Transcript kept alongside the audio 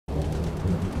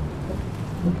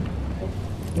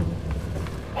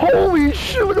Holy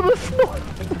shit, look at the snipe!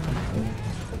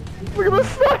 Look at the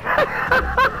snipe!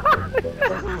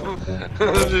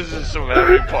 This is some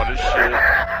Harry Potter shit.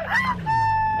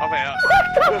 I'm out. What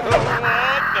the fuck?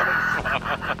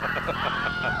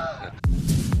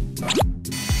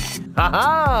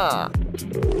 Haha!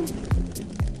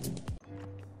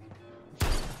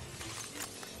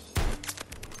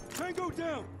 Tango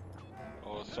down!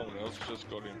 Oh, someone else just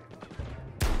got him.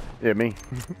 Yeah, me.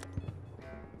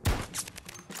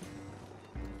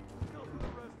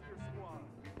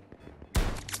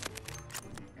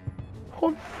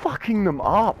 I'm fucking them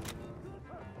up.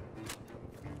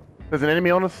 There's an enemy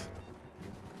on us.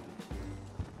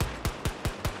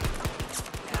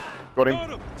 Got him.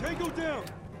 Got him! Tango down!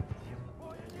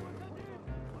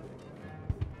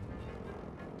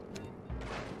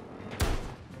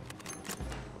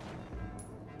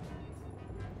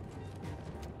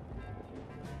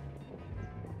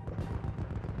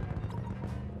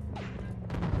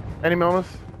 Enemy on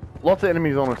us. Lots of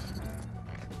enemies on us.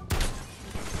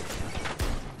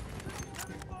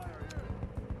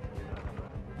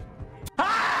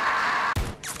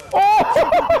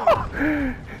 Oh!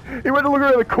 He went to look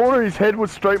around the corner, his head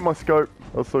was straight in my scope.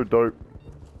 That was so dope.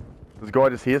 There's a guy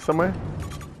just here somewhere?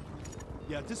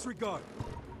 Yeah, disregard.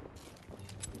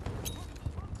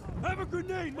 Have a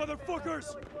grenade,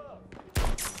 motherfuckers!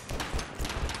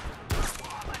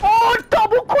 Oh,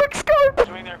 double quick scope!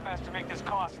 Doing their best to make this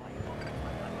costly.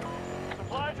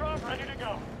 Supply drop ready to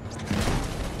go.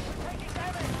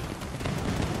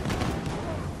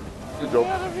 Good job.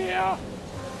 Out of here!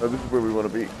 Oh, this is where we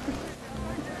want to be.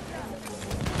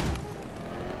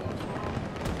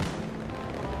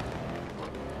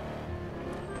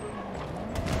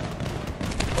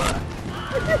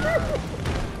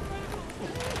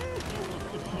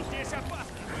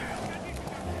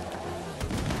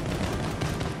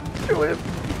 Kill him.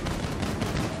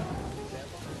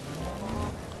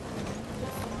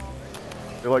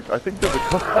 They're like, I think there's a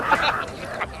car.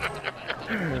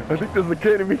 I think there's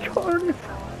a enemy car in his.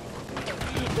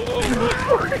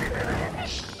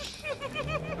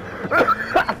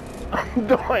 I'm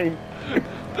dying.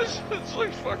 It's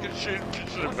like fucking shooting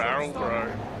pitch in a barrel,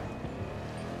 bro.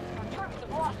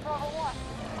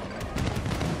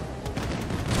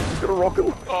 Got a rocket.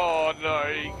 Oh no,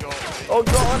 he got me. Oh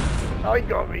god. Oh, he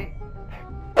got me.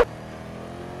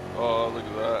 Oh, look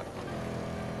at that.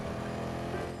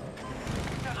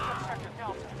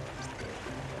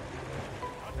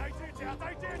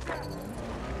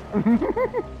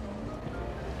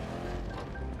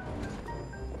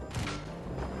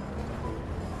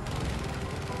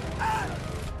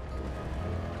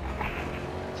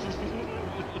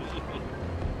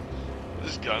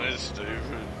 This gun is stupid.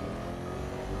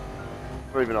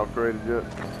 Not even upgraded yet.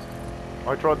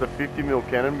 I tried the 50mm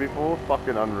cannon before.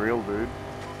 Fucking unreal, dude.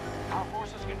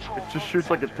 It just shoots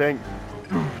like a tank.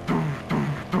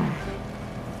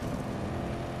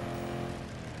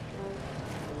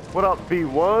 What up,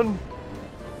 B1?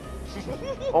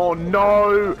 Oh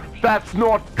no! That's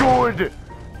not good!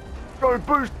 Go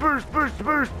boost, boost, boost,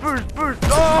 boost, boost, boost!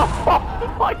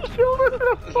 Oh! I killed it in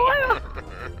a fire!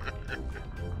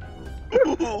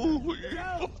 Oh,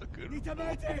 you fucking... Need a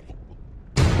medic!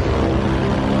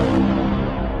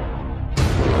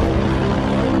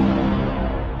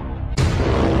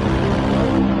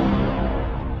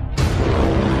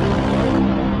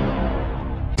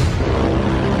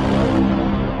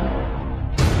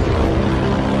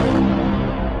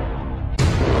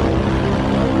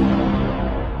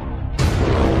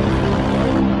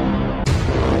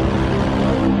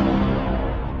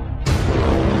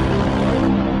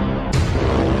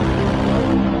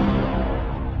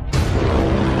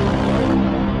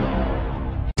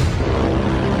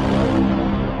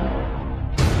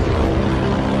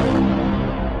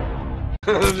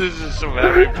 This is some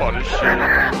Harry Potter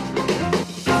shit.